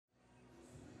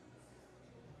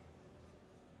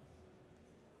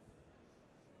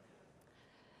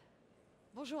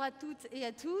Bonjour à toutes et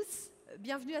à tous.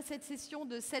 Bienvenue à cette session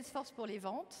de Salesforce pour les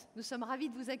ventes. Nous sommes ravis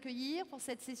de vous accueillir pour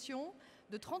cette session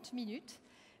de 30 minutes.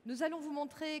 Nous allons vous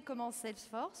montrer comment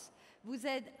Salesforce vous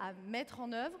aide à mettre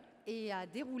en œuvre et à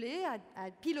dérouler,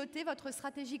 à piloter votre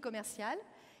stratégie commerciale,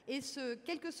 et ce,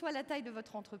 quelle que soit la taille de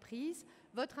votre entreprise,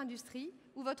 votre industrie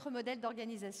ou votre modèle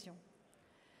d'organisation.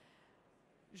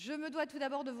 Je me dois tout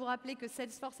d'abord de vous rappeler que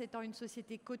Salesforce étant une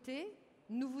société cotée,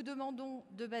 nous vous demandons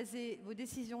de baser vos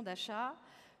décisions d'achat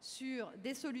sur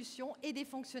des solutions et des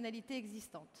fonctionnalités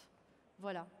existantes.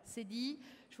 Voilà, c'est dit.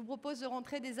 Je vous propose de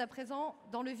rentrer dès à présent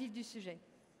dans le vif du sujet.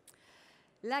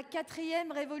 La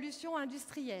 4e révolution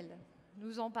industrielle.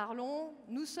 Nous en parlons,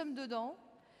 nous sommes dedans.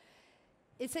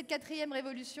 Et cette 4e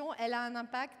révolution, elle a un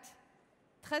impact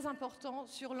très important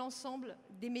sur l'ensemble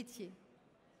des métiers,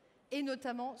 et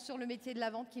notamment sur le métier de la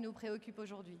vente qui nous préoccupe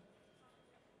aujourd'hui.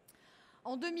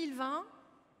 En 2020,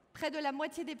 près de la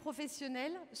moitié des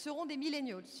professionnels seront des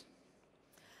millennials.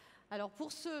 Alors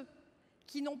pour ceux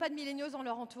qui n'ont pas de millennials dans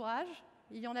leur entourage,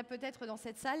 il y en a peut-être dans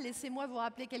cette salle, laissez-moi vous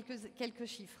rappeler quelques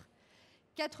chiffres.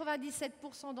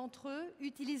 97% d'entre eux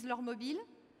utilisent leur mobile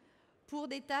pour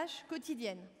des tâches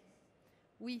quotidiennes.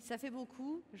 Oui, ça fait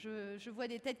beaucoup, je vois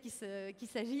des têtes qui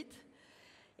s'agitent.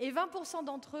 Et 20%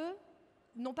 d'entre eux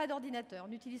n'ont pas d'ordinateur,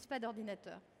 n'utilisent pas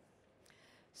d'ordinateur.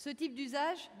 Ce type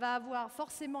d'usage va avoir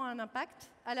forcément un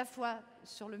impact à la fois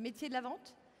sur le métier de la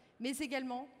vente, mais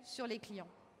également sur les clients.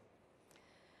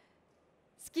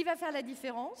 Ce qui va faire la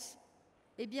différence,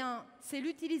 eh bien, c'est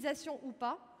l'utilisation ou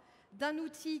pas d'un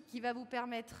outil qui va vous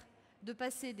permettre de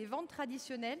passer des ventes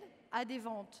traditionnelles à des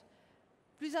ventes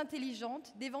plus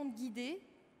intelligentes, des ventes guidées,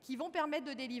 qui vont permettre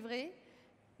de délivrer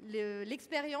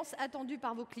l'expérience attendue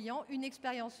par vos clients, une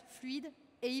expérience fluide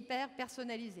et hyper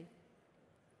personnalisée.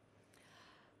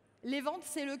 Les ventes,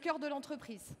 c'est le cœur de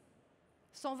l'entreprise.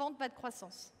 Sans vente, pas de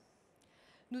croissance.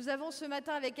 Nous avons ce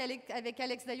matin, avec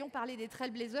Alex Daillon, parlé des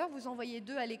Trailblazers. Vous en voyez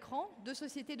deux à l'écran, deux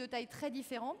sociétés de taille très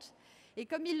différentes. Et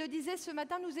comme il le disait, ce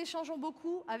matin, nous échangeons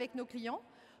beaucoup avec nos clients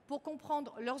pour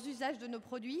comprendre leurs usages de nos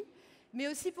produits, mais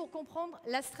aussi pour comprendre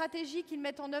la stratégie qu'ils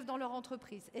mettent en œuvre dans leur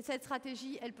entreprise. Et cette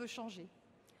stratégie, elle peut changer.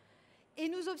 Et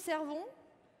nous observons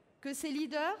que ces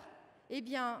leaders, eh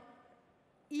bien,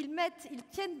 ils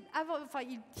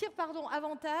tirent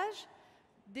avantage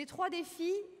des 3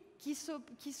 défis qui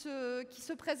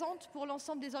se présentent pour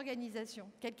l'ensemble des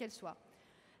organisations, quelles qu'elles soient.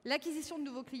 L'acquisition de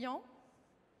nouveaux clients,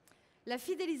 la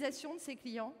fidélisation de ces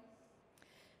clients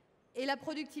et la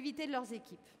productivité de leurs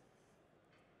équipes.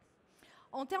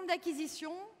 En termes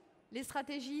d'acquisition, les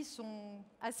stratégies sont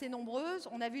assez nombreuses.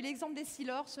 On a vu l'exemple des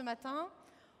sealers ce matin.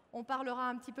 On parlera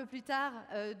un petit peu plus tard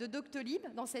de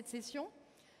Doctolib dans cette session.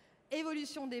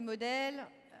 Évolution des modèles,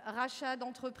 rachat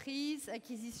d'entreprises,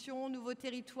 acquisition, nouveaux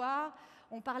territoires.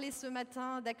 On parlait ce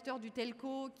matin d'acteurs du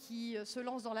telco qui se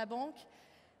lancent dans la banque.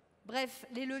 Bref,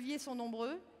 les leviers sont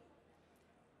nombreux.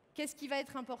 Qu'est-ce qui va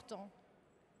être important ?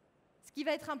 Ce qui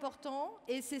va être important,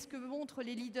 et c'est ce que montrent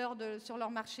les leaders sur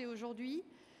leur marché aujourd'hui,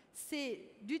 c'est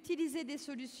d'utiliser des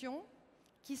solutions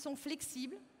qui sont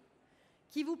flexibles,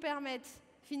 qui vous permettent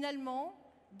finalement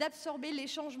d'absorber les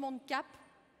changements de cap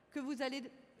que vous allez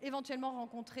éventuellement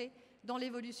rencontrer dans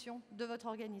l'évolution de votre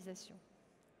organisation.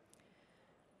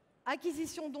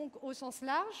 Acquisition donc au sens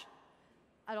large.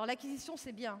 Alors l'acquisition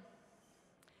c'est bien,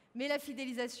 mais la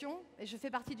fidélisation, et je fais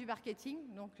partie du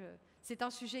marketing, donc c'est un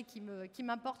sujet qui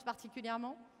m'importe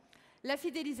particulièrement, la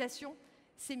fidélisation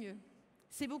c'est mieux,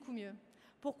 c'est beaucoup mieux.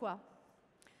 Pourquoi ?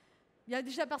 Bien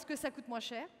déjà parce que ça coûte moins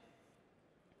cher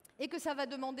et que ça va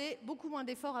demander beaucoup moins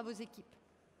d'efforts à vos équipes.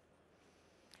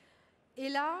 Et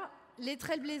là, les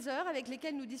Trailblazers avec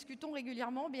lesquels nous discutons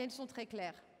régulièrement, bien, ils sont très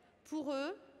clairs. Pour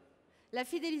eux, la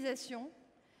fidélisation,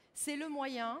 c'est le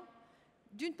moyen,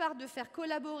 d'une part, de faire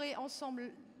collaborer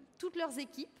ensemble toutes leurs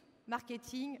équipes,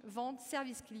 marketing, vente,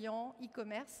 service client,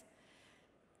 e-commerce,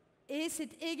 et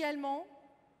c'est également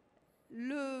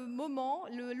le moment,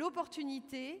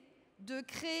 l'opportunité de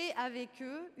créer avec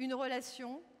eux une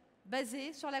relation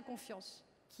basée sur la confiance,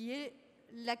 qui est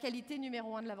la qualité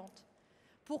numéro 1 de la vente.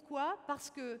 Pourquoi ?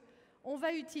 Parce qu'on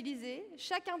va utiliser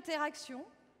chaque interaction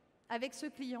avec ce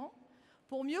client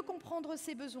pour mieux comprendre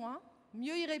ses besoins,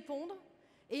 mieux y répondre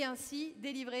et ainsi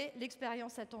délivrer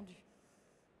l'expérience attendue.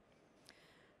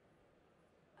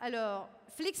 Alors,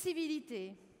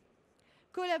 flexibilité,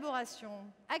 collaboration,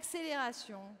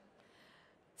 accélération,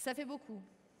 ça fait beaucoup.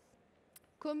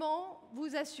 Comment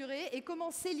vous assurer et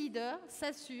comment ces leaders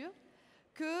s'assurent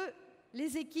que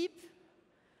les équipes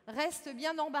restent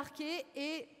bien embarquées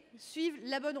et suivent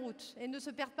la bonne route et ne se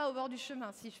perdent pas au bord du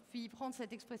chemin, si je puis prendre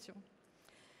cette expression.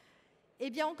 Eh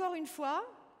bien, encore une fois,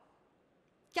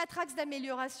 4 axes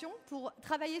d'amélioration pour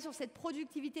travailler sur cette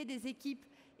productivité des équipes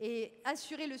et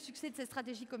assurer le succès de cette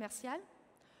stratégie commerciale.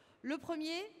 Le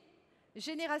premier,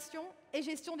 génération et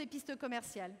gestion des pistes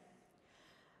commerciales.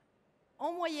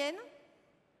 En moyenne,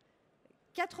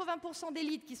 80% des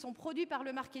leads qui sont produits par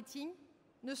le marketing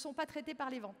ne sont pas traités par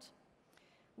les ventes.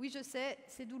 Oui, je sais,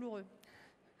 c'est douloureux.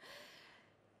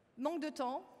 Manque de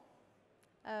temps,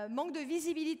 manque de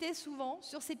visibilité souvent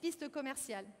sur ces pistes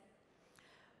commerciales.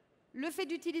 Le fait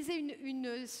d'utiliser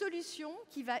une solution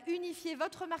qui va unifier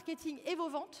votre marketing et vos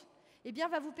ventes, eh bien,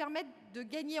 va vous permettre de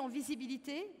gagner en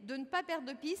visibilité, de ne pas perdre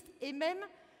de pistes et même,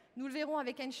 nous le verrons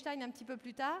avec Einstein un petit peu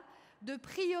plus tard, de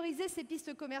prioriser ces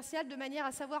pistes commerciales de manière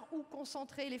à savoir où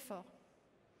concentrer l'effort.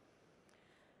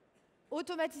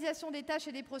 Automatisation des tâches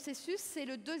et des processus, c'est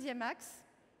le deuxième axe.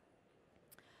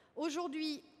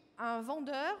 Aujourd'hui, un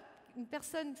vendeur, une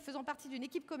personne faisant partie d'une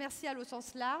équipe commerciale au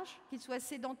sens large, qu'il soit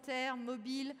sédentaire,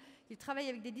 mobile, qu'il travaille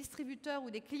avec des distributeurs ou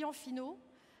des clients finaux,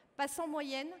 passe en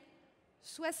moyenne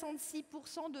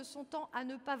 66% de son temps à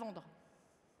ne pas vendre.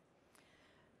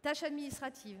 Tâches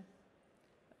administratives,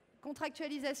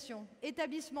 contractualisation,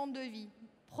 établissement de devis,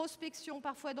 prospection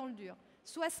parfois dans le dur,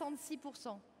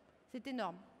 66%, c'est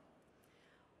énorme.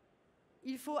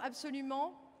 Il faut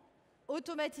absolument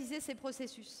automatiser ces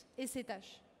processus et ces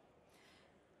tâches.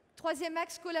 Troisième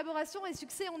axe, collaboration et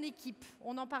succès en équipe.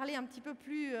 On en parlait un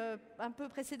peu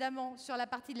précédemment sur la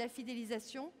partie de la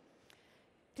fidélisation.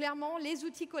 Clairement, les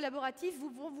outils collaboratifs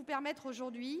vont vous permettre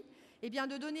aujourd'hui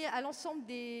de donner à l'ensemble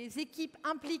des équipes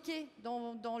impliquées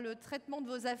dans le traitement de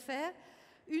vos affaires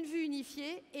une vue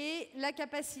unifiée et la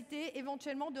capacité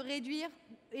éventuellement de réduire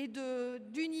et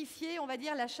d'unifier, on va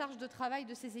dire, la charge de travail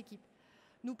de ces équipes.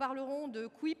 Nous parlerons de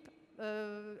QUIP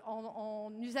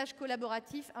en usage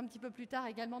collaboratif un petit peu plus tard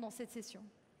également dans cette session.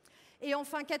 Et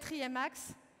enfin, quatrième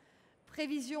axe,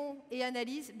 prévision et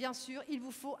analyse. Bien sûr, il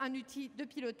vous faut un outil de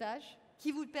pilotage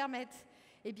qui vous permette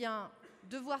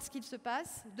de voir ce qu'il se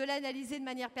passe, de l'analyser de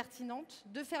manière pertinente,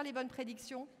 de faire les bonnes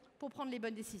prédictions pour prendre les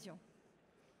bonnes décisions.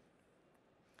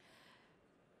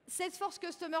 Salesforce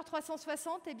Customer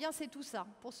 360, c'est tout ça.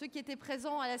 Pour ceux qui étaient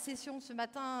présents à la session ce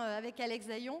matin avec Alex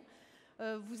Daillon,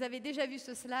 vous avez déjà vu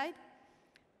ce slide.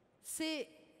 C'est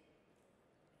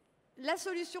la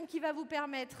solution qui va vous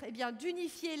permettre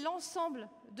d'unifier l'ensemble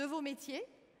de vos métiers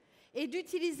et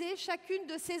d'utiliser chacune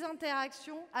de ces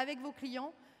interactions avec vos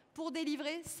clients pour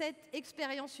délivrer cette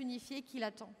expérience unifiée qui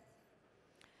l'attend.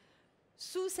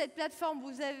 Sous cette plateforme,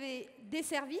 vous avez des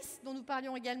services dont nous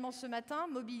parlions également ce matin,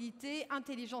 mobilité,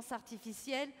 intelligence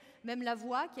artificielle, même la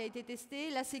voix qui a été testée,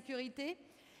 la sécurité.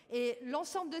 Et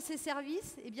l'ensemble de ces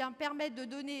services permettent de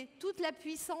donner toute la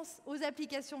puissance aux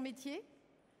applications métiers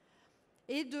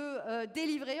et de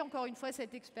délivrer, encore une fois,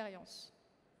 cette expérience.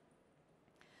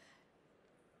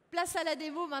 Place à la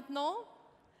démo maintenant,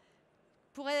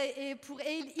 pour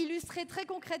illustrer très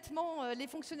concrètement les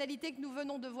fonctionnalités que nous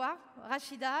venons de voir.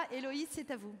 Rachida, Héloïse,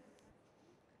 c'est à vous.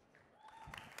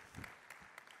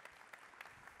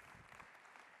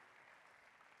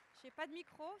 Je n'ai pas de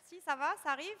micro. Si, ça va,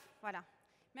 ça arrive? Voilà.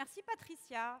 Merci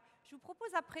Patricia. Je vous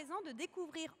propose à présent de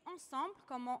découvrir ensemble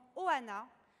comment Ohana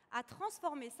a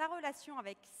transformé sa relation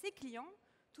avec ses clients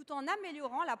tout en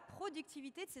améliorant la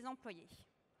productivité de ses employés.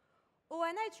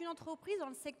 Ohana est une entreprise dans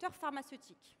le secteur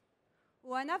pharmaceutique.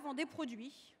 Ohana vend des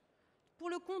produits pour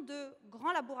le compte de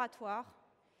grands laboratoires.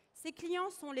 Ses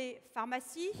clients sont les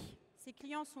pharmacies, ses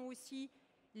clients sont aussi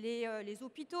les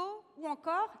hôpitaux ou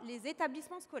encore les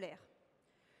établissements scolaires.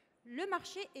 Le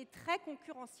marché est très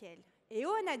concurrentiel et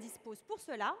Ohana dispose pour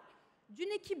cela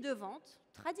d'une équipe de vente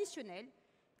traditionnelle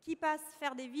qui passe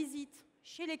faire des visites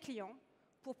chez les clients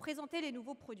pour présenter les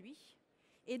nouveaux produits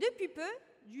et depuis peu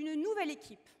d'une nouvelle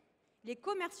équipe, les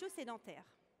commerciaux sédentaires,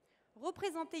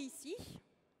 représentés ici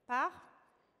par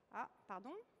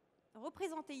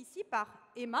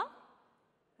Emma,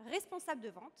 responsable de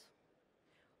vente,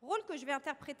 rôle que je vais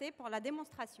interpréter pour la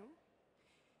démonstration.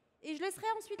 Et je laisserai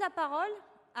ensuite la parole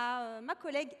à ma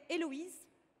collègue Héloïse,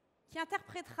 qui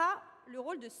interprétera le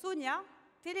rôle de Sonia,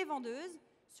 télévendeuse,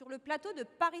 sur le plateau de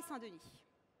Paris-Saint-Denis.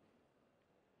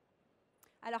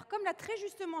 Alors, comme l'a très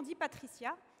justement dit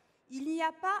Patricia, il n'y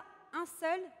a pas un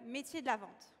seul métier de la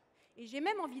vente. Et j'ai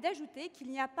même envie d'ajouter qu'il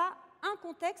n'y a pas un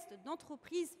contexte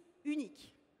d'entreprise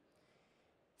unique.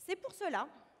 C'est pour cela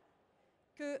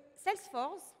que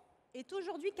Salesforce est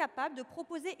aujourd'hui capable de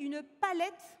proposer une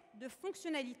palette de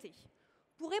fonctionnalités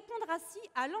pour répondre ainsi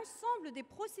à l'ensemble des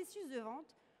processus de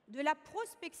vente, de la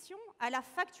prospection à la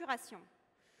facturation.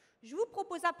 Je vous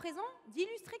propose à présent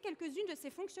d'illustrer quelques-unes de ces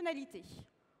fonctionnalités,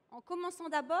 en commençant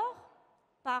d'abord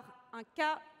par un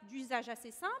cas d'usage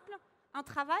assez simple, un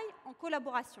travail en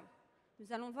collaboration.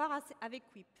 Nous allons voir avec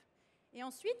Quip. Et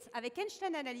ensuite, avec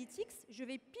Einstein Analytics, je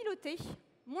vais piloter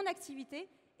mon activité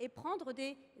et prendre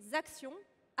des actions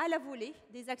à la volée,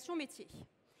 des actions métiers.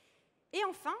 Et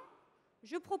enfin,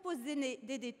 je propose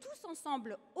d'aider tous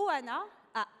ensemble Ohana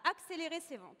à accélérer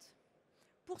ses ventes.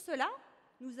 Pour cela,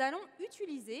 nous allons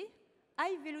utiliser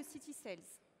High Velocity Sales.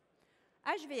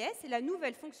 HVS est la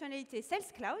nouvelle fonctionnalité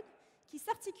Sales Cloud qui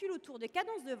s'articule autour des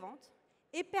cadences de vente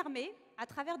et permet, à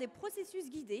travers des processus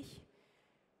guidés,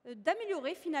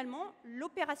 d'améliorer finalement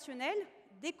l'opérationnel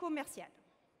des commerciales.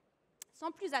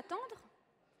 Sans plus attendre,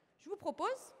 je vous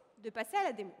propose de passer à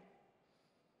la démo.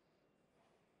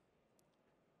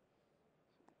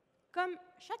 Comme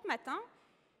chaque matin,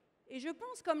 et je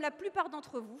pense comme la plupart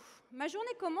d'entre vous, ma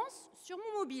journée commence sur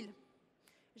mon mobile.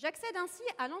 J'accède ainsi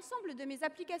à l'ensemble de mes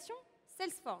applications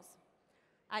Salesforce.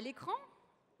 À l'écran,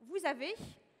 vous avez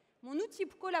mon outil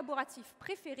collaboratif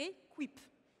préféré, Quip,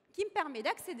 qui me permet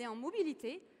d'accéder en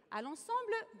mobilité à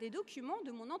l'ensemble des documents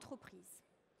de mon entreprise.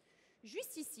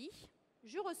 Juste ici,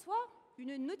 je reçois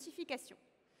une notification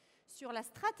sur la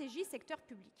stratégie secteur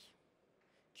public.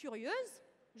 Curieuse,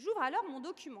 j'ouvre alors mon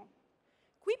document.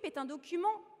 Quip est un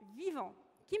document vivant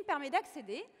qui me permet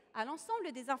d'accéder à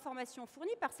l'ensemble des informations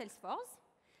fournies par Salesforce,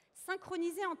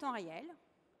 synchronisées en temps réel,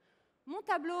 mon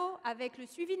tableau avec le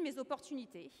suivi de mes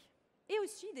opportunités et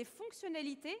aussi des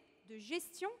fonctionnalités de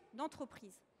gestion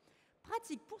d'entreprise.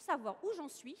 Pratique pour savoir où j'en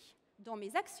suis dans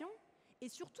mes actions et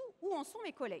surtout où en sont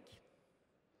mes collègues.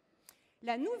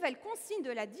 La nouvelle consigne de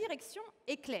la direction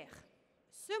est claire.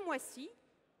 Ce mois-ci,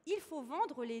 il faut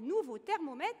vendre les nouveaux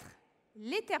thermomètres,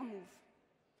 les Thermove.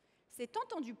 C'est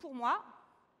entendu pour moi,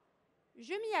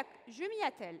 je m'y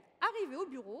attelle. Arrivé au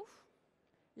bureau,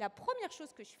 la première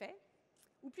chose que je fais,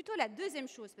 ou plutôt la deuxième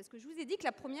chose, parce que je vous ai dit que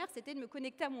la première, c'était de me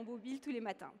connecter à mon mobile tous les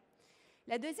matins.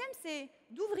 La deuxième, c'est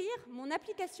d'ouvrir mon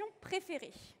application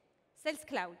préférée, Sales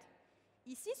Cloud.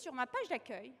 Ici, sur ma page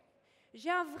d'accueil,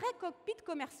 j'ai un vrai cockpit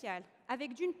commercial,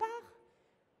 avec d'une part,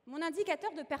 mon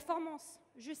indicateur de performance.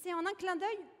 Je sais en un clin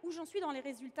d'œil où j'en suis dans les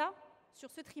résultats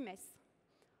sur ce trimestre.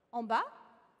 En bas,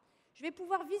 je vais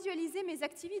pouvoir visualiser mes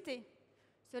activités.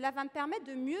 Cela va me permettre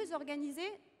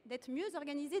d'être mieux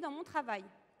organisée dans mon travail.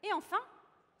 Et enfin,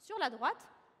 sur la droite,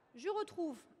 je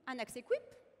retrouve un accès Quip,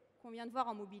 qu'on vient de voir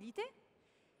en mobilité,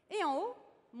 et en haut,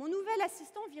 mon nouvel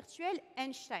assistant virtuel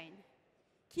Einstein,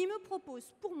 qui me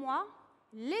propose pour moi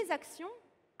les actions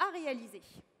à réaliser.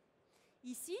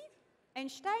 Ici,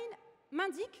 Einstein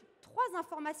m'indique 3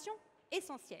 informations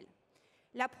essentielles.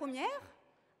 La première,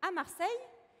 à Marseille,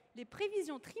 les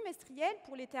prévisions trimestrielles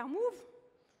pour les Thermove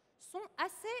sont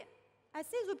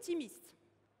assez optimistes.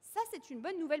 Ça, c'est une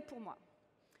bonne nouvelle pour moi.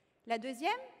 La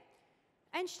deuxième,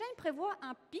 Einstein prévoit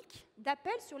un pic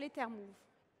d'appels sur les Thermove.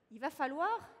 Il va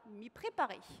falloir m'y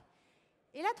préparer.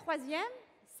 Et la troisième,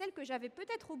 celle que j'avais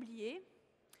peut-être oubliée,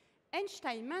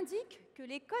 Einstein m'indique que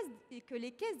les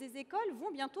caisses des écoles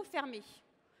vont bientôt fermer.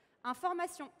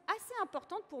 Information assez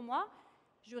importante pour moi,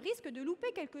 je risque de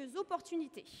louper quelques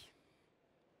opportunités.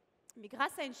 Mais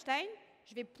grâce à Einstein,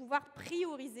 je vais pouvoir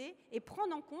prioriser et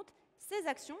prendre en compte ces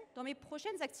actions dans mes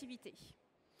prochaines activités.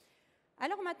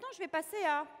 Alors maintenant, je vais passer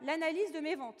à l'analyse de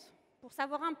mes ventes pour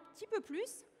savoir un petit peu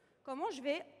plus comment je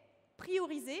vais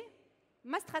prioriser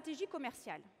ma stratégie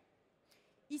commerciale.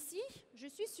 Ici, je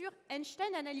suis sur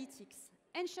Einstein Analytics.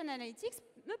 Einstein Analytics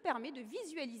me permet de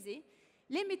visualiser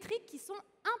les métriques qui sont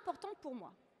importantes pour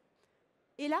moi.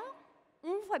 Et là,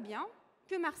 on voit bien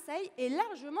que Marseille est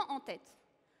largement en tête,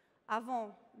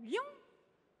 avant Lyon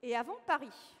et avant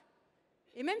Paris,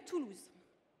 et même Toulouse.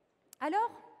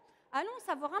 Alors, allons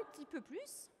savoir un petit peu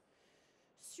plus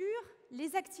sur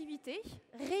les activités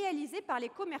réalisées par les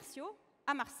commerciaux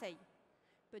à Marseille.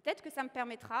 Peut-être que ça me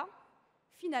permettra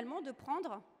finalement de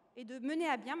prendre et de mener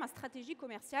à bien ma stratégie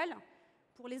commerciale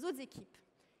pour les autres équipes.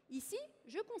 Ici,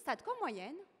 je constate qu'en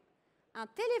moyenne, un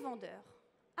télévendeur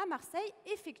à Marseille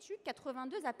effectue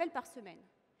 82 appels par semaine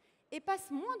et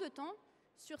passe moins de temps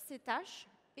sur ses tâches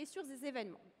et sur ses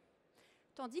événements.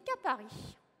 Tandis qu'à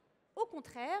Paris, au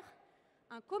contraire,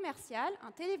 un commercial,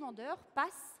 un télévendeur,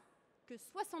 passe que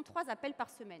 63 appels par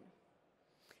semaine.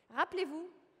 Rappelez-vous,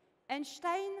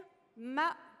 Einstein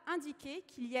m'a indiqué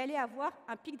qu'il y allait avoir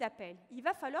un pic d'appels. Il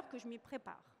va falloir que je m'y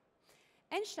prépare.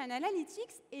 Einstein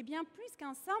Analytics est bien plus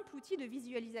qu'un simple outil de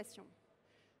visualisation.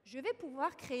 Je vais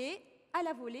pouvoir créer à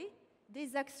la volée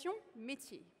des actions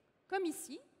métiers, comme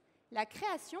ici, la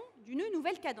création d'une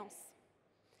nouvelle cadence,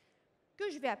 que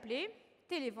je vais appeler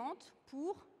télévente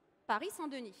pour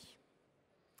Paris-Saint-Denis.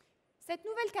 Cette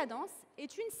nouvelle cadence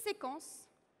est une séquence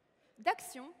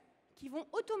d'actions qui vont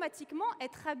automatiquement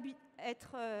être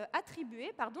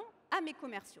attribuées à mes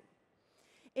commerciaux.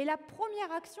 Et la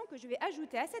première action que je vais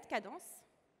ajouter à cette cadence,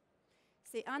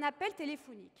 c'est un appel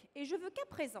téléphonique. Et je veux qu'à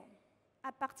présent,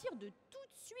 à partir de tout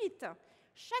de suite,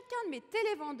 chacun de mes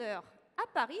télévendeurs à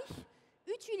Paris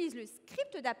utilise le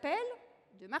script d'appel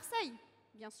de Marseille,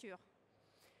 bien sûr.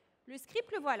 Le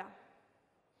script, le voilà.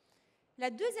 La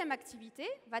deuxième activité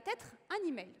va être un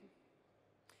email.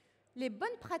 Les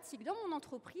bonnes pratiques dans mon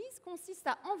entreprise consistent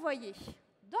à envoyer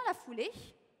dans la foulée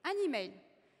un email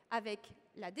avec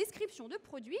la description de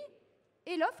produit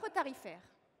et l'offre tarifaire.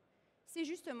 C'est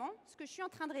justement ce que je suis en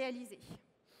train de réaliser.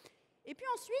 Et puis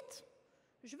ensuite,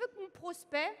 je veux que mon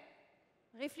prospect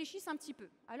réfléchisse un petit peu.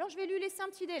 Alors je vais lui laisser un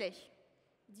petit délai,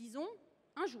 disons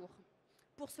un jour.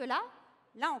 Pour cela,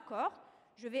 là encore,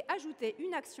 je vais ajouter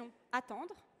une action «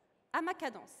 attendre » à ma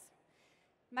cadence.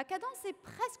 Ma cadence est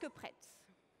presque prête.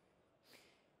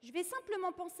 Je vais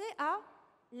simplement penser à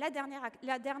la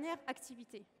dernière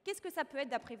activité. Qu'est-ce que ça peut être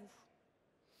d'après vous?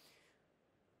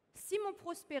 Si mon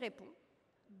prospect répond,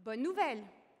 bonne nouvelle,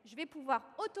 je vais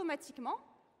pouvoir automatiquement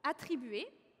attribuer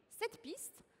cette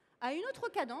piste à une autre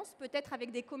cadence, peut-être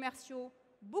avec des commerciaux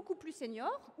beaucoup plus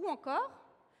seniors, ou encore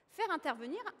faire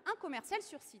intervenir un commercial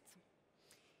sur site.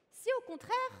 Si au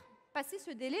contraire, passé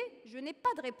ce délai, je n'ai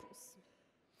pas de réponse,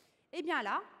 eh bien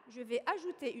là, je vais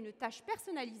ajouter une tâche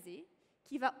personnalisée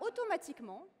qui va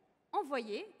automatiquement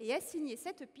envoyer et assigner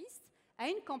cette piste à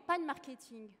une campagne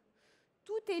marketing.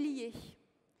 Tout est lié.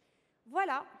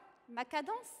 Voilà, ma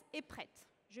cadence est prête.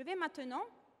 Je vais maintenant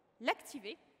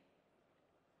l'activer.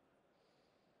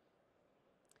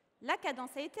 La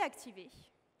cadence a été activée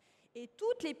et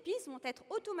toutes les pistes vont être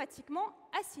automatiquement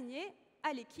assignées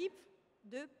à l'équipe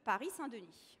de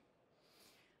Paris-Saint-Denis.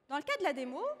 Dans le cas de la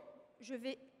démo, je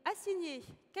vais assigner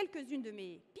quelques-unes de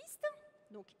mes pistes.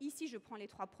 Donc ici, je prends les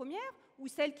 3 premières, ou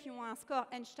celles qui ont un score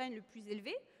Einstein le plus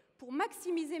élevé, pour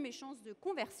maximiser mes chances de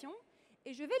conversion,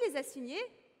 et je vais les assigner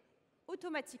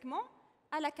automatiquement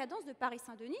à la cadence de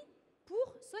Paris-Saint-Denis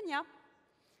pour Sonia.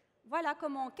 Voilà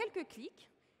comment, en quelques clics,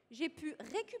 j'ai pu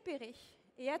récupérer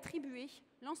et attribuer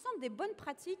l'ensemble des bonnes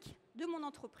pratiques de mon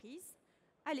entreprise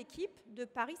à l'équipe de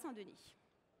Paris-Saint-Denis.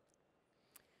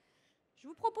 Je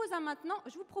vous propose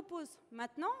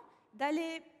maintenant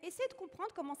d'aller essayer de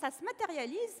comprendre comment ça se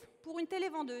matérialise pour une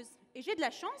télévendeuse. Et j'ai de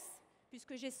la chance,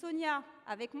 puisque j'ai Sonia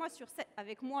avec moi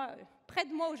près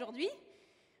de moi aujourd'hui.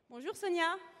 Bonjour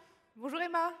Sonia. Bonjour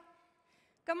Emma.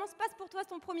 Comment se passe pour toi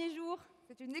ton premier jour?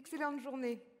 C'est une excellente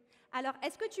journée. Alors,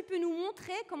 est-ce que tu peux nous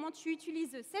montrer comment tu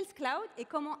utilises Sales Cloud et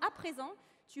comment, à présent,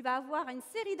 tu vas avoir une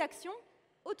série d'actions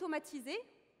automatisées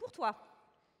pour toi?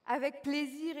 Avec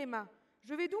plaisir Emma.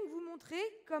 Je vais donc vous montrer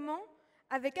comment,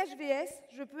 avec HVS,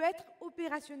 je peux être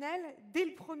opérationnelle dès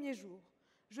le premier jour.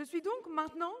 Je suis donc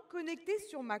maintenant connectée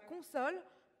sur ma console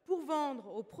pour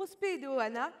vendre aux prospects de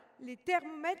Ohana les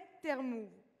thermomètres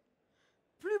Thermove.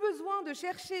 Plus besoin de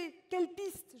chercher quelle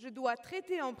piste je dois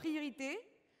traiter en priorité.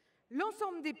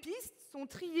 L'ensemble des pistes sont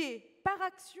triées par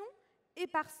action et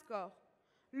par score.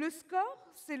 Le score,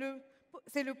 c'est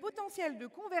le potentiel de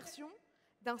conversion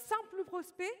d'un simple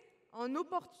prospect en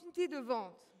opportunité de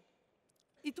vente.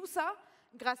 Et tout ça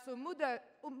grâce au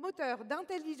moteur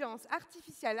d'intelligence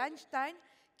artificielle Einstein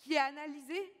qui a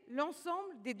analysé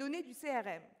l'ensemble des données du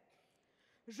CRM.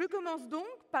 Je commence donc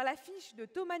par la fiche de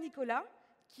Thomas Nicolas,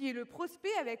 qui est le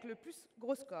prospect avec le plus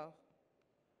gros score.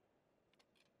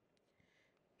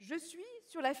 Je suis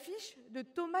sur la fiche de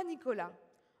Thomas Nicolas.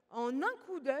 En un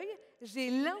coup d'œil,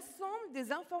 j'ai l'ensemble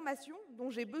des informations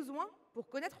dont j'ai besoin pour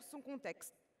connaître son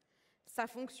contexte. Sa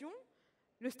fonction,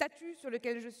 le statut sur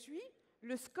lequel je suis,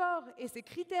 le score et ses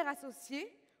critères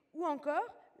associés, ou encore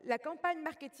la campagne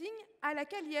marketing à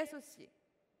laquelle il est associé.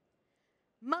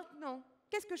 Maintenant,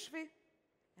 qu'est-ce que je fais?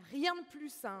 Rien de plus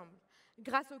simple.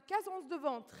 Grâce aux cadences de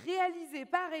vente réalisées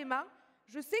par Emma,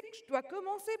 je sais que je dois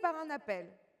commencer par un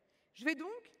appel. Je vais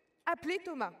donc appeler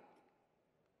Thomas.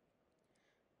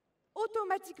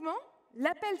 Automatiquement,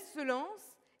 l'appel se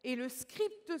lance et le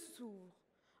script s'ouvre.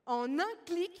 En un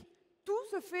clic, tout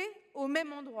se fait au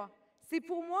même endroit. C'est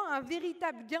pour moi un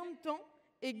véritable gain de temps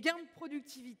et gain de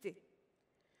productivité.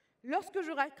 Lorsque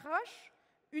je raccroche,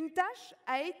 une tâche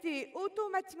a été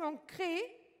automatiquement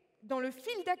créée dans le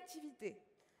fil d'activité.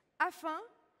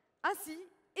 Ainsi,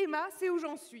 Emma sait où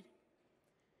j'en suis.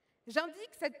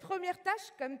 J'indique cette première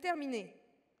tâche comme terminée.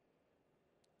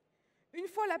 Une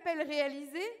fois l'appel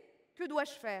réalisé, que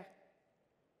dois-je faire?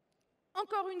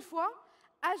 Encore une fois,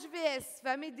 HVS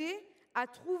va m'aider à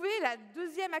trouver la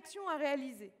deuxième action à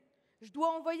réaliser. Je dois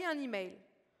envoyer un email.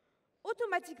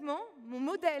 Automatiquement, mon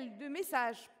modèle de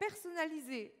message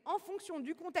personnalisé en fonction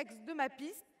du contexte de ma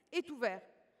piste est ouvert.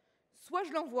 Soit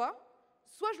je l'envoie,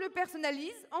 soit je le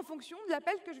personnalise en fonction de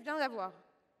l'appel que je viens d'avoir.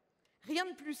 Rien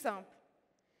de plus simple.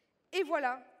 Et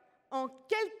voilà, en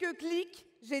quelques clics,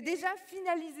 j'ai déjà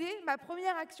finalisé ma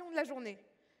première action de la journée.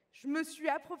 Je me suis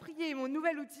approprié mon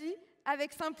nouvel outil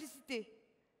avec simplicité.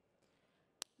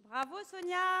 Bravo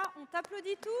Sonia, on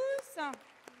t'applaudit tous.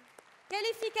 Quelle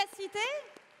efficacité!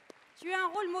 Tu es un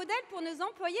rôle modèle pour nos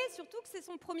employés, surtout que c'est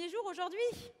son premier jour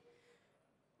aujourd'hui.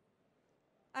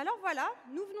 Alors voilà,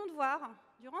 nous venons de voir,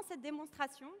 durant cette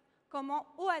démonstration, comment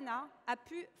Ohana a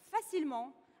pu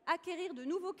facilement acquérir de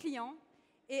nouveaux clients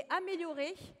et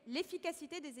améliorer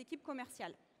l'efficacité des équipes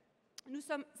commerciales. Nous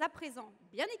sommes à présent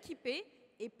bien équipés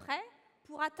et prêts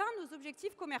pour atteindre nos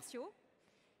objectifs commerciaux.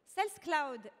 Sales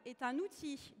Cloud est un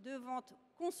outil de vente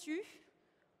conçu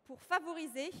pour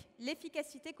favoriser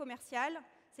l'efficacité commerciale.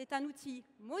 C'est un outil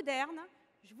moderne.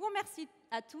 Je vous remercie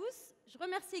à tous. Je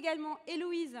remercie également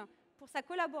Héloïse pour sa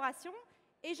collaboration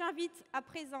et j'invite à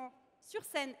présent sur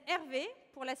scène Hervé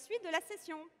pour la suite de la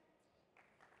session.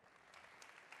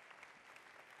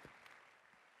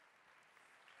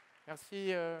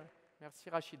 Merci, merci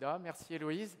Rachida, merci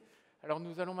Héloïse. Alors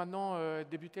nous allons maintenant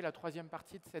débuter la troisième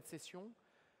partie de cette session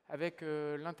avec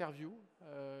l'interview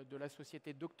de la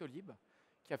société Doctolib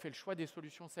qui a fait le choix des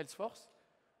solutions Salesforce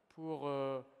pour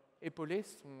épauler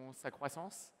sa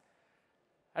croissance.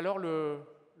 Alors le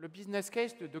business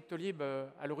case de Doctolib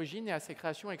à l'origine et à ses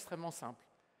créations extrêmement simple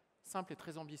et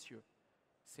très ambitieux.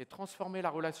 C'est transformer la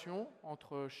relation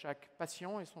entre chaque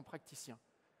patient et son praticien.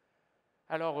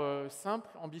 Alors simple,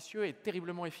 ambitieux et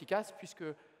terriblement efficace puisque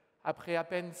après à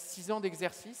peine 6 ans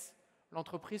d'exercice,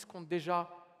 l'entreprise compte déjà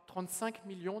 35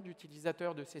 millions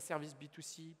d'utilisateurs de ses services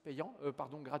B2C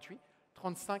gratuits,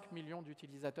 35 millions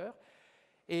d'utilisateurs,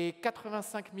 et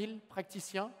 85 000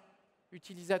 praticiens,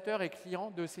 utilisateurs et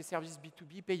clients de ces services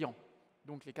B2B payants.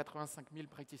 Donc les 85 000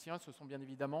 praticiens, ce sont bien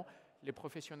évidemment les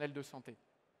professionnels de santé.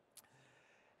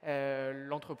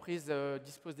 L'entreprise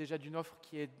dispose déjà d'une offre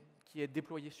qui est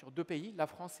déployée sur 2 pays, la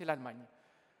France et l'Allemagne.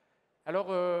 Alors,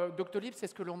 Doctolib, c'est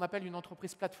ce que l'on appelle une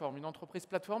entreprise plateforme. Une entreprise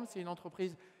plateforme, c'est une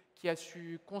entreprise qui a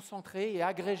su concentrer et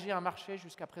agréger un marché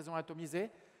jusqu'à présent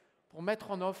atomisé pour mettre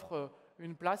en offre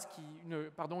une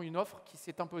offre qui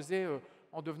s'est imposée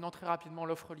en devenant très rapidement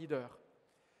l'offre leader.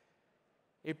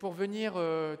 Et pour venir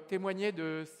témoigner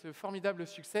de ce formidable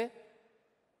succès,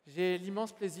 j'ai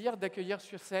l'immense plaisir d'accueillir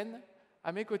sur scène,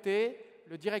 à mes côtés,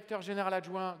 le directeur général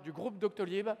adjoint du groupe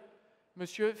Doctolib,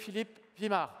 Monsieur Philippe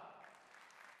Vimard.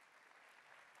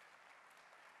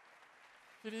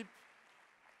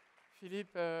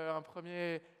 Philippe,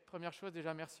 première chose,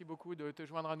 déjà merci beaucoup de te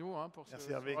joindre à nous pour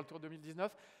ce World Tour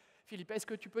 2019. Philippe, est-ce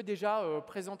que tu peux déjà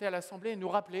présenter à l'Assemblée et nous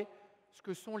rappeler ce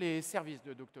que sont les services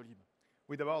de Doctolib?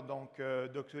 Oui, d'abord, donc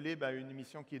Doctolib a une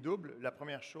mission qui est double. La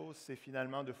première chose, c'est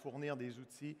finalement de fournir des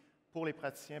outils pour les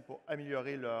praticiens pour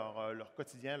améliorer leur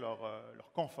quotidien,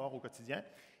 leur confort au quotidien,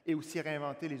 et aussi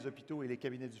réinventer les hôpitaux et les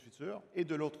cabinets du futur. Et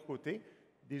de l'autre côté,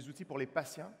 des outils pour les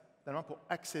patients, finalement pour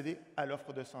accéder à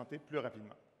l'offre de santé plus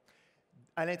rapidement.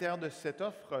 À l'intérieur de cette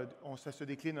offre, ça se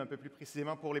décline un peu plus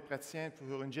précisément pour les praticiens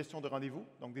pour une gestion de rendez-vous,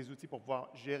 donc des outils pour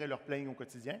pouvoir gérer leur planning au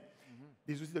quotidien,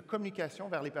 des outils de communication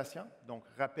vers les patients, donc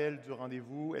rappel du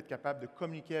rendez-vous, être capable de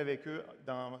communiquer avec eux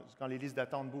quand les listes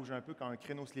d'attente bougent un peu, quand un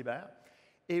créneau se libère,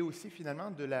 et aussi finalement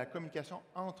de la communication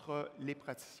entre les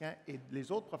praticiens et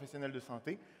les autres professionnels de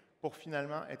santé pour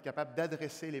finalement être capable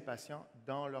d'adresser les patients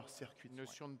dans leur circuit de soins.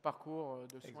 Notion de parcours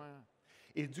de soins. Exact.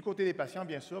 Et du côté des patients,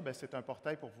 bien sûr, c'est un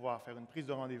portail pour pouvoir faire une prise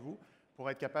de rendez-vous, pour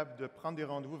être capable de prendre des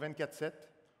rendez-vous 24/7,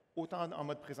 autant en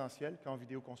mode présentiel qu'en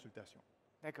vidéoconsultation.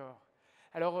 D'accord.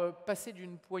 Alors, passer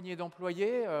d'une poignée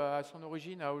d'employés à son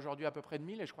origine à aujourd'hui à peu près de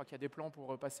 1000, et je crois qu'il y a des plans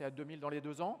pour passer à 2000 dans les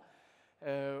 2 ans,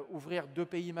 ouvrir 2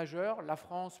 pays majeurs, la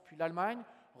France puis l'Allemagne,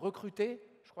 recruter,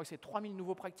 je crois que c'est 3000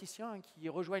 nouveaux praticiens qui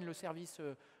rejoignent le service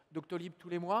Doctolib tous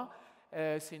les mois.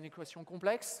 C'est une équation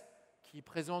complexe qui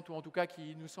présente, ou en tout cas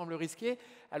qui nous semble risquée.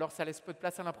 Alors ça laisse peu de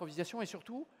place à l'improvisation et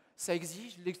surtout, ça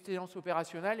exige l'excellence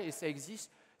opérationnelle et ça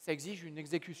exige une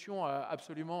exécution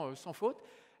absolument sans faute.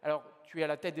 Alors, tu es à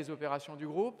la tête des opérations du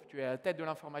groupe, tu es à la tête de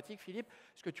l'informatique, Philippe.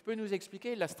 Est-ce que tu peux nous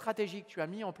expliquer la stratégie que tu as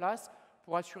mise en place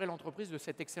pour assurer l'entreprise de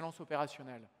cette excellence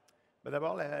opérationnelle?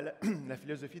 D'abord, la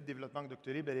philosophie de développement de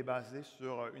Doctolib, elle est basée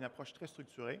sur une approche très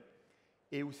structurée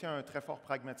et aussi un très fort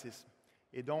pragmatisme.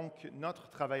 Et donc, notre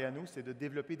travail à nous, c'est de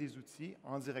développer des outils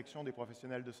en direction des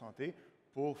professionnels de santé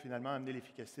pour finalement amener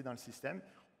l'efficacité dans le système.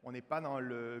 On n'est pas dans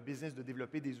le business de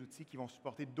développer des outils qui vont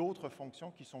supporter d'autres fonctions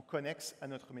qui sont connexes à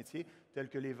notre métier, telles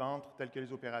que les ventes, telles que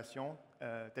les opérations,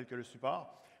 telles que le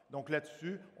support. Donc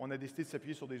là-dessus, on a décidé de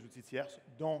s'appuyer sur des outils tierces,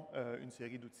 dont une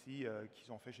série d'outils qui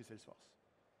sont faits chez Salesforce.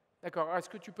 D'accord. Est-ce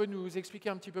que tu peux nous expliquer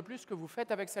un petit peu plus ce que vous faites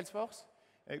avec Salesforce?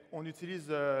 On utilise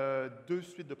deux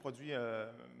suites de produits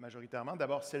majoritairement.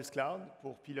 D'abord, Sales Cloud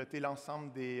pour piloter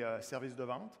l'ensemble des services de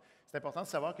vente. C'est important de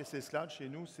savoir que Sales Cloud, chez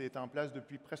nous, c'est en place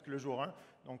depuis presque le jour 1.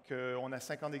 Donc, on a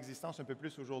 5 ans d'existence, un peu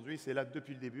plus aujourd'hui. C'est là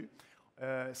depuis le début.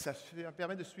 Ça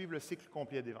permet de suivre le cycle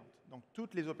complet des ventes. Donc,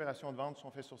 toutes les opérations de vente sont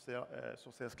faites sur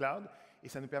Sales Cloud et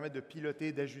ça nous permet de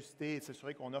piloter, d'ajuster et de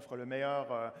s'assurer qu'on offre le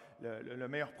meilleur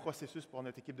processus pour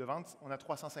notre équipe de vente. On a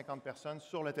 350 personnes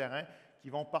sur le terrain qui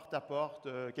vont porte à porte,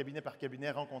 cabinet par cabinet,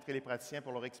 rencontrer les praticiens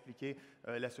pour leur expliquer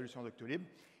la solution Doctolib.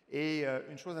 Et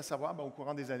une chose à savoir, au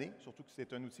courant des années, surtout que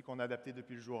c'est un outil qu'on a adapté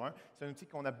depuis le jour 1, c'est un outil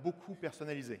qu'on a beaucoup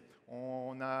personnalisé.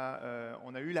 On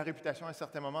a eu la réputation à un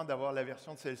certain moment d'avoir la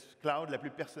version de Sales Cloud la plus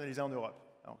personnalisée en Europe.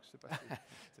 Donc, je ne sais pas si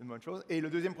c'est une bonne chose. Et le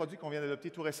deuxième produit qu'on vient d'adopter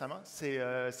tout récemment, c'est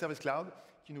Service Cloud,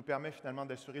 qui nous permet finalement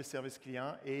d'assurer le service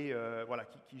client et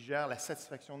qui gère la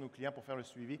satisfaction de nos clients pour faire le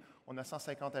suivi. On a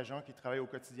 150 agents qui travaillent au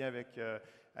quotidien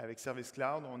avec Service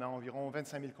Cloud. On a environ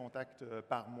 25 000 contacts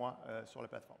par mois sur la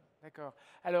plateforme. D'accord.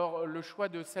 Alors, le choix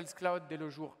de Sales Cloud dès le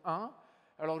jour 1.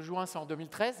 Alors, le jour 1, c'est en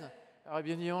 2013. Alors,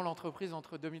 bien évidemment, l'entreprise,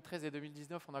 entre 2013 et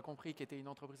 2019, on a compris qu'elle était une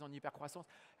entreprise en hypercroissance.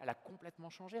 Elle a complètement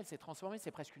changé, elle s'est transformée.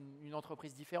 C'est presque une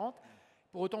entreprise différente.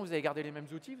 Pour autant, vous avez gardé les mêmes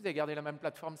outils, vous avez gardé la même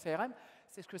plateforme CRM.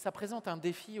 C'est ce que ça présente un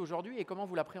défi aujourd'hui et comment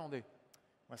vous l'appréhendez?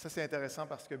 Ça, c'est intéressant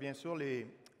parce que, bien sûr, les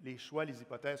choix, les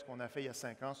hypothèses qu'on a fait il y a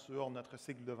 5 ans sur notre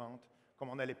cycle de vente,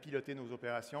 comment on allait piloter nos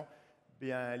opérations,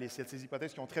 bien, ces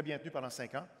hypothèses qui ont très bien tenu pendant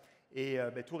 5 ans. Et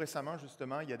tout récemment,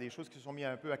 justement, il y a des choses qui se sont mises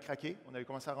un peu à craquer. On avait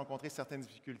commencé à rencontrer certaines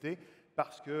difficultés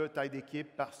parce que taille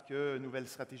d'équipe, parce que nouvelle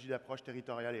stratégie d'approche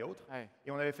territoriale et autres. Ouais.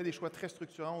 Et on avait fait des choix très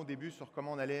structurants au début sur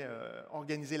comment on allait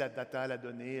organiser la data, la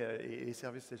donnée et les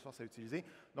services Salesforce à utiliser.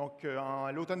 Donc,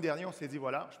 l'automne dernier, on s'est dit,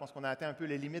 voilà, je pense qu'on a atteint un peu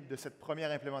les limites de cette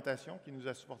première implémentation qui nous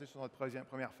a supporté sur notre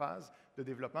première phase de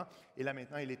développement. Et là,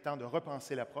 maintenant, il est temps de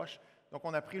repenser l'approche. Donc,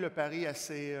 on a pris le pari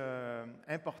assez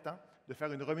important de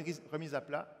faire une remise à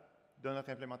plat de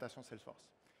notre implémentation Salesforce.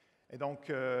 Et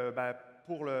donc,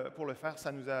 pour le faire,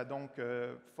 ça nous a donc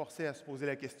forcé à se poser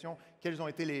la question, quels ont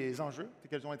été les enjeux,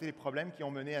 quels ont été les problèmes qui ont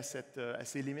mené à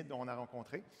ces limites dont on a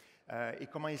rencontré et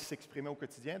comment ils s'exprimaient au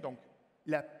quotidien. Donc,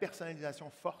 la personnalisation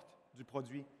forte du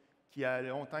produit, qui a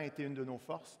longtemps été une de nos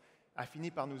forces, a fini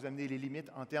par nous amener les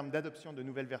limites en termes d'adoption de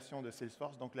nouvelles versions de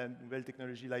Salesforce, donc la nouvelle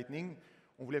technologie Lightning.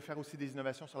 On voulait faire aussi des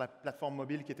innovations sur la plateforme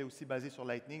mobile qui était aussi basée sur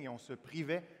Lightning et on se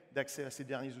privait d'accès à ces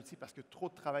derniers outils parce que trop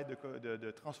de travail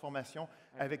de transformation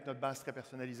avec notre base très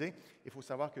personnalisée. Il faut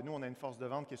savoir que nous, on a une force de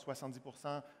vente qui est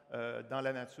 70% dans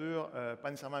la nature,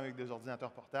 pas nécessairement avec des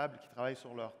ordinateurs portables qui travaillent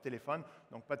sur leur téléphone.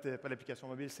 Donc, pas d'application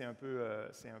mobile, c'est un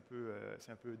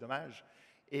peu dommage.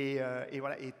 Et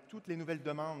voilà, et toutes les nouvelles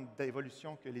demandes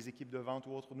d'évolution que les équipes de vente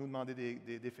ou autres nous demandaient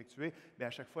d'effectuer, à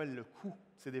chaque fois, le coût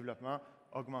de ces développements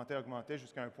augmentait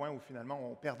jusqu'à un point où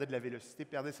finalement on perdait de la vélocité,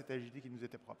 perdait cette agilité qui nous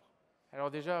était propre. Alors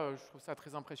déjà, je trouve ça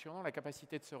très impressionnant, la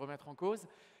capacité de se remettre en cause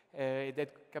et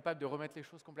d'être capable de remettre les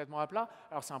choses complètement à plat.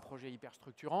 Alors c'est un projet hyper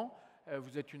structurant,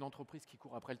 vous êtes une entreprise qui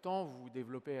court après le temps, vous vous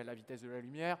développez à la vitesse de la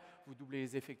lumière, vous doublez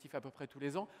les effectifs à peu près tous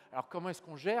les ans. Alors comment est-ce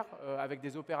qu'on gère, avec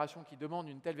des opérations qui demandent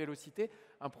une telle vélocité,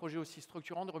 un projet aussi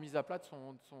structurant de remise à plat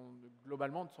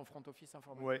globalement de son front office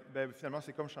informatique? Oui, finalement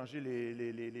c'est comme changer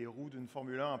les roues d'une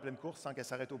Formule 1 en pleine course sans qu'elle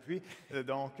s'arrête au puits.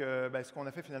 Donc ce qu'on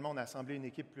a fait finalement, on a assemblé une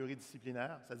équipe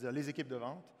pluridisciplinaire, c'est-à-dire les équipes de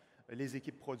vente, les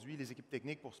équipes produits, les équipes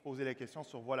techniques pour se poser la question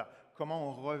sur comment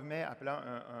on remet à plat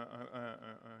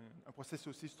un processus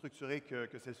aussi structuré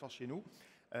que Salesforce chez nous.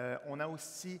 On a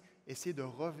aussi essayé de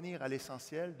revenir à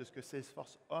l'essentiel de ce que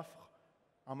Salesforce offre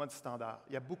en mode standard.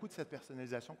 Il y a beaucoup de cette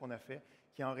personnalisation qu'on a fait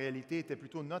qui en réalité était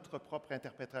plutôt notre propre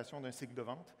interprétation d'un cycle de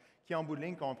vente qui en bout de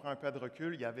ligne, quand on prend un peu de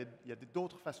recul, il y a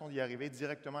d'autres façons d'y arriver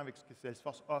directement avec ce que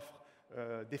Salesforce offre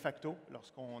de facto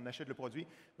lorsqu'on achète le produit.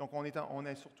 Donc, on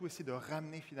a surtout essayé de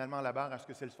ramener finalement la barre à ce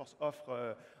que Salesforce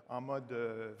offre en mode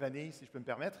vanille, si je peux me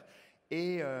permettre.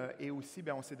 Et aussi,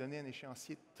 on s'est donné un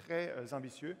échéancier très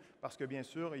ambitieux parce que, bien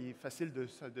sûr, il est facile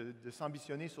de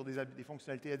s'ambitionner sur des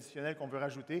fonctionnalités additionnelles qu'on veut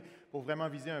rajouter pour vraiment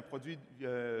viser un produit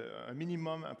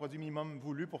minimum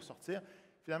voulu pour sortir.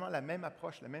 Finalement, la même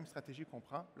approche, la même stratégie qu'on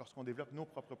prend lorsqu'on développe nos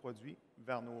propres produits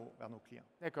vers nos clients.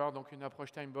 D'accord, donc une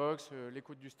approche time box,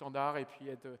 l'écoute du standard et puis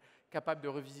être capable de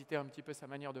revisiter un petit peu sa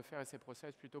manière de faire et ses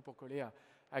process plutôt pour coller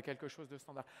à quelque chose de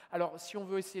standard. Alors, si on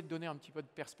veut essayer de donner un petit peu de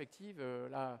perspective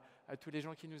là, à tous les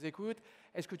gens qui nous écoutent,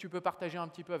 est-ce que tu peux partager un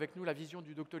petit peu avec nous la vision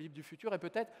du Doctolib du futur et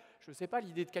peut-être, je ne sais pas,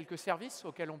 l'idée de quelques services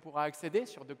auxquels on pourra accéder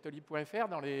sur doctolib.fr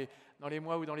dans les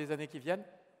mois ou dans les années qui viennent?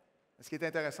 Ce qui est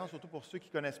intéressant, surtout pour ceux qui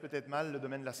connaissent peut-être mal le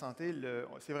domaine de la santé,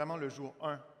 c'est vraiment le jour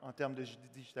 1 en termes de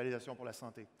digitalisation pour la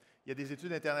santé. Il y a des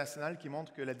études internationales qui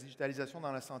montrent que la digitalisation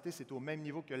dans la santé, c'est au même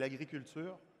niveau que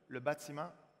l'agriculture, le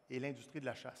bâtiment et l'industrie de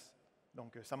la chasse.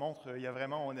 Donc, ça montre, il y a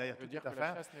vraiment, on a tout à faire.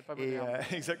 La chasse n'est pas moderne.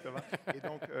 Exactement. Et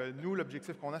donc, nous,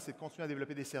 l'objectif qu'on a, c'est de continuer à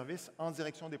développer des services en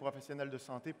direction des professionnels de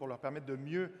santé pour leur permettre de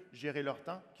mieux gérer leur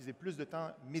temps, qu'ils aient plus de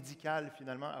temps médical,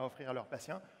 finalement, à offrir à leurs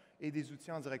patients, et des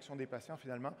outils en direction des patients,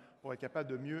 finalement, pour être capable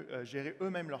de mieux gérer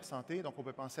eux-mêmes leur santé. Donc, on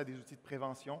peut penser à des outils de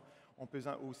prévention. On peut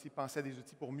aussi penser à des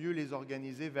outils pour mieux les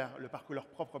organiser vers leur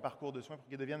propre parcours de soins pour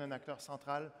qu'ils deviennent un acteur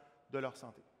central de leur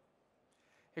santé.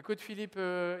 Écoute Philippe,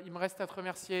 il me reste à te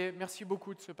remercier. Merci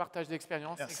beaucoup de ce partage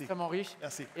d'expérience extrêmement riche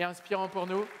et inspirant pour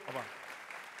nous. Au revoir.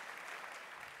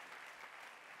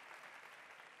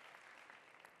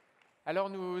 Alors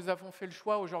nous avons fait le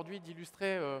choix aujourd'hui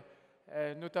d'illustrer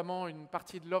notamment une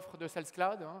partie de l'offre de Sales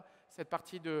Cloud, cette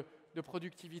partie de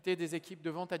productivité des équipes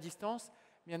de vente à distance.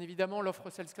 Bien évidemment, l'offre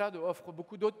Sales Cloud offre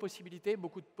beaucoup d'autres possibilités,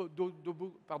 beaucoup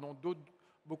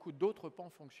d'autres pans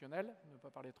fonctionnels, ne pas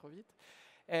parler trop vite.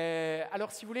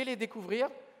 Alors, si vous voulez les découvrir,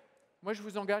 moi, je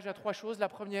vous engage à 3 choses. La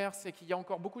première, c'est qu'il y a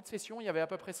encore beaucoup de sessions. Il y avait à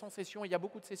peu près 100 sessions. Il y a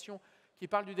beaucoup de sessions qui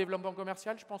parlent du développement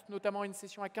commercial. Je pense notamment à une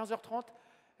session à 15h30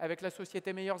 avec la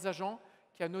société Meilleurs Agents,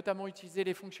 qui a notamment utilisé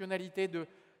les fonctionnalités de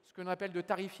ce qu'on appelle de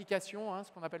tarification,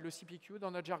 ce qu'on appelle le CPQ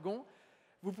dans notre jargon.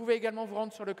 Vous pouvez également vous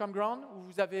rendre sur le campground, où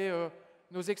vous avez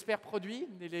nos experts produits,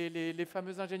 les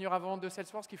fameux ingénieurs à vente de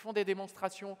Salesforce, qui font des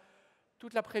démonstrations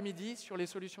toute l'après-midi sur les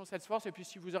solutions Salesforce. Et puis,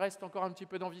 si vous reste encore un petit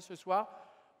peu d'envie ce soir,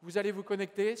 vous allez vous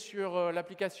connecter sur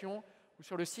l'application ou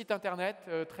sur le site internet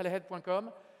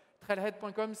trailhead.com.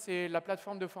 Trailhead.com, c'est la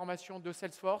plateforme de formation de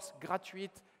Salesforce,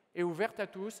 gratuite et ouverte à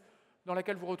tous, dans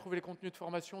laquelle vous retrouvez les contenus de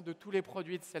formation de tous les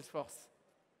produits de Salesforce.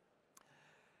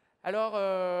 Alors,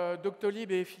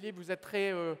 Doctolib et Philippe, vous êtes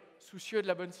très soucieux de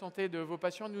la bonne santé de vos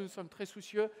patients. Nous sommes très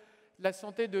soucieux de la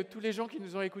santé de tous les gens qui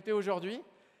nous ont écoutés aujourd'hui.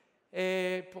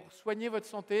 Et pour soigner votre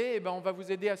santé, on va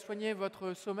vous aider à soigner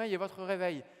votre sommeil et votre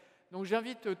réveil. Donc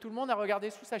j'invite tout le monde à regarder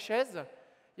sous sa chaise.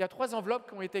 Il y a 3 enveloppes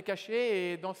qui ont été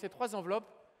cachées et dans ces 3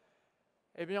 enveloppes,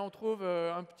 on trouve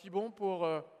un petit bon pour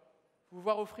vous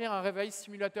voir offrir un réveil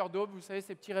simulateur d'aube. Vous savez,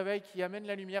 ces petits réveils qui amènent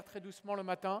la lumière très doucement le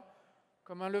matin,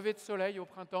 comme un lever de soleil au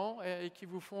printemps et qui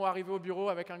vous font arriver au bureau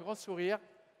avec un grand sourire.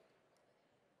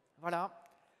 Voilà.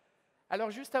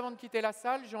 Alors juste avant de quitter la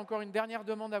salle, j'ai encore une dernière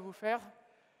demande à vous faire.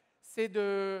 C'est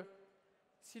de,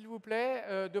 s'il vous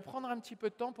plaît, de prendre un petit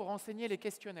peu de temps pour renseigner les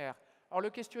questionnaires. Alors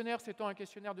le questionnaire, c'est tant un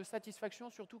questionnaire de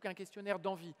satisfaction, surtout qu'un questionnaire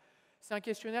d'envie. C'est un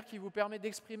questionnaire qui vous permet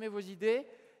d'exprimer vos idées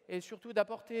et surtout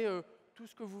d'apporter tout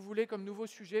ce que vous voulez comme nouveau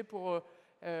sujet pour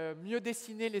mieux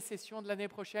dessiner les sessions de l'année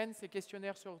prochaine. Ces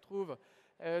questionnaires se retrouvent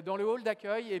dans le hall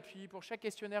d'accueil et puis pour chaque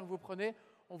questionnaire que vous prenez,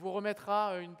 on vous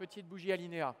remettra une petite bougie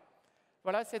alinéa.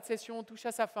 Voilà, cette session touche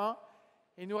à sa fin.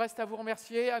 Il nous reste à vous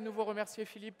remercier, à nouveau remercier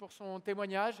Philippe pour son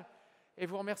témoignage et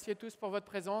vous remercier tous pour votre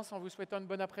présence en vous souhaitant une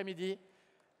bonne après-midi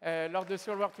lors de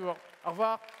ce World Tour. Au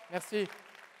revoir, merci.